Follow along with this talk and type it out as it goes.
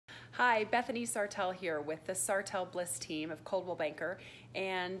Hi, Bethany Sartell here with the Sartell Bliss Team of Coldwell Banker,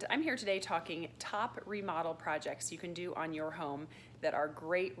 and I'm here today talking top remodel projects you can do on your home that are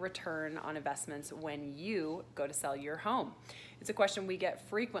great return on investments when you go to sell your home. It's a question we get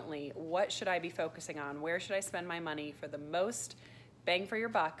frequently. What should I be focusing on? Where should I spend my money for the most bang for your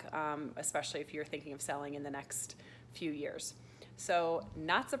buck, especially if you're thinking of selling in the next few years? So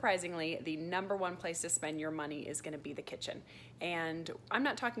not surprisingly, the number one place to spend your money is going to be the kitchen. And I'm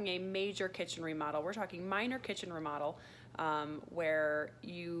not talking a major kitchen remodel. We're talking minor kitchen remodel where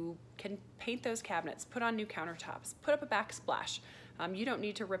you can paint those cabinets, put on new countertops, put up a backsplash. You don't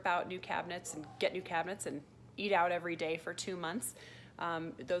need to rip out new cabinets and get new cabinets and eat out every day for 2 months.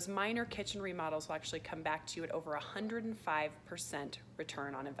 Those minor kitchen remodels will actually come back to you at over 105%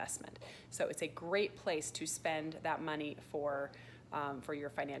 return on investment. So it's a great place to spend that money for your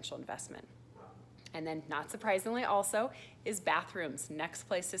financial investment. And then not surprisingly also is bathrooms. Next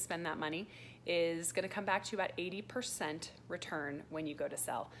place to spend that money is going to come back to you about 80% return when you go to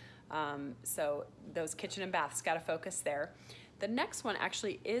sell. So those kitchen and baths, got to focus there. The next one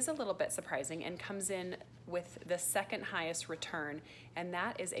actually is a little bit surprising and comes in with the second highest return, and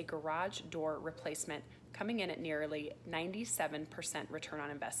that is a garage door replacement coming in at nearly 97% return on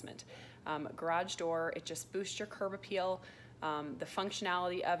investment. Garage door, it just boosts your curb appeal, the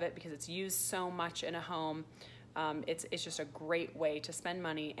functionality of it because it's used so much in a home. It's just a great way to spend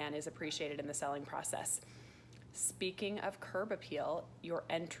money and is appreciated in the selling process. Speaking of curb appeal, your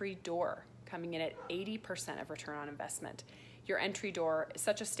entry door coming in at 80% of return on investment. Your entry door is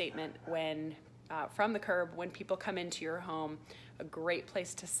such a statement when from the curb when people come into your home, a great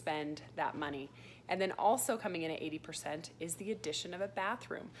place to spend that money. And then also coming in at 80% is the addition of a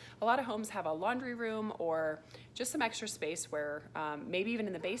bathroom. A lot of homes have a laundry room or just some extra space where maybe even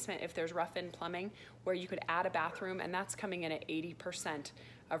in the basement if there's rough-in plumbing where you could add a bathroom, and that's coming in at 80%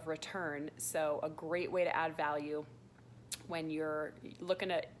 of return. So a great way to add value when you're looking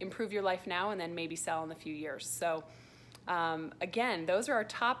to improve your life now and then maybe sell in a few years. So again, those are our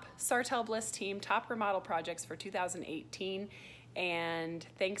top Sartell Bliss Team, top remodel projects for 2018. And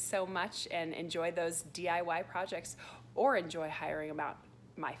thanks so much, and enjoy those DIY projects or enjoy hiring them out,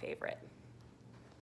 my favorite.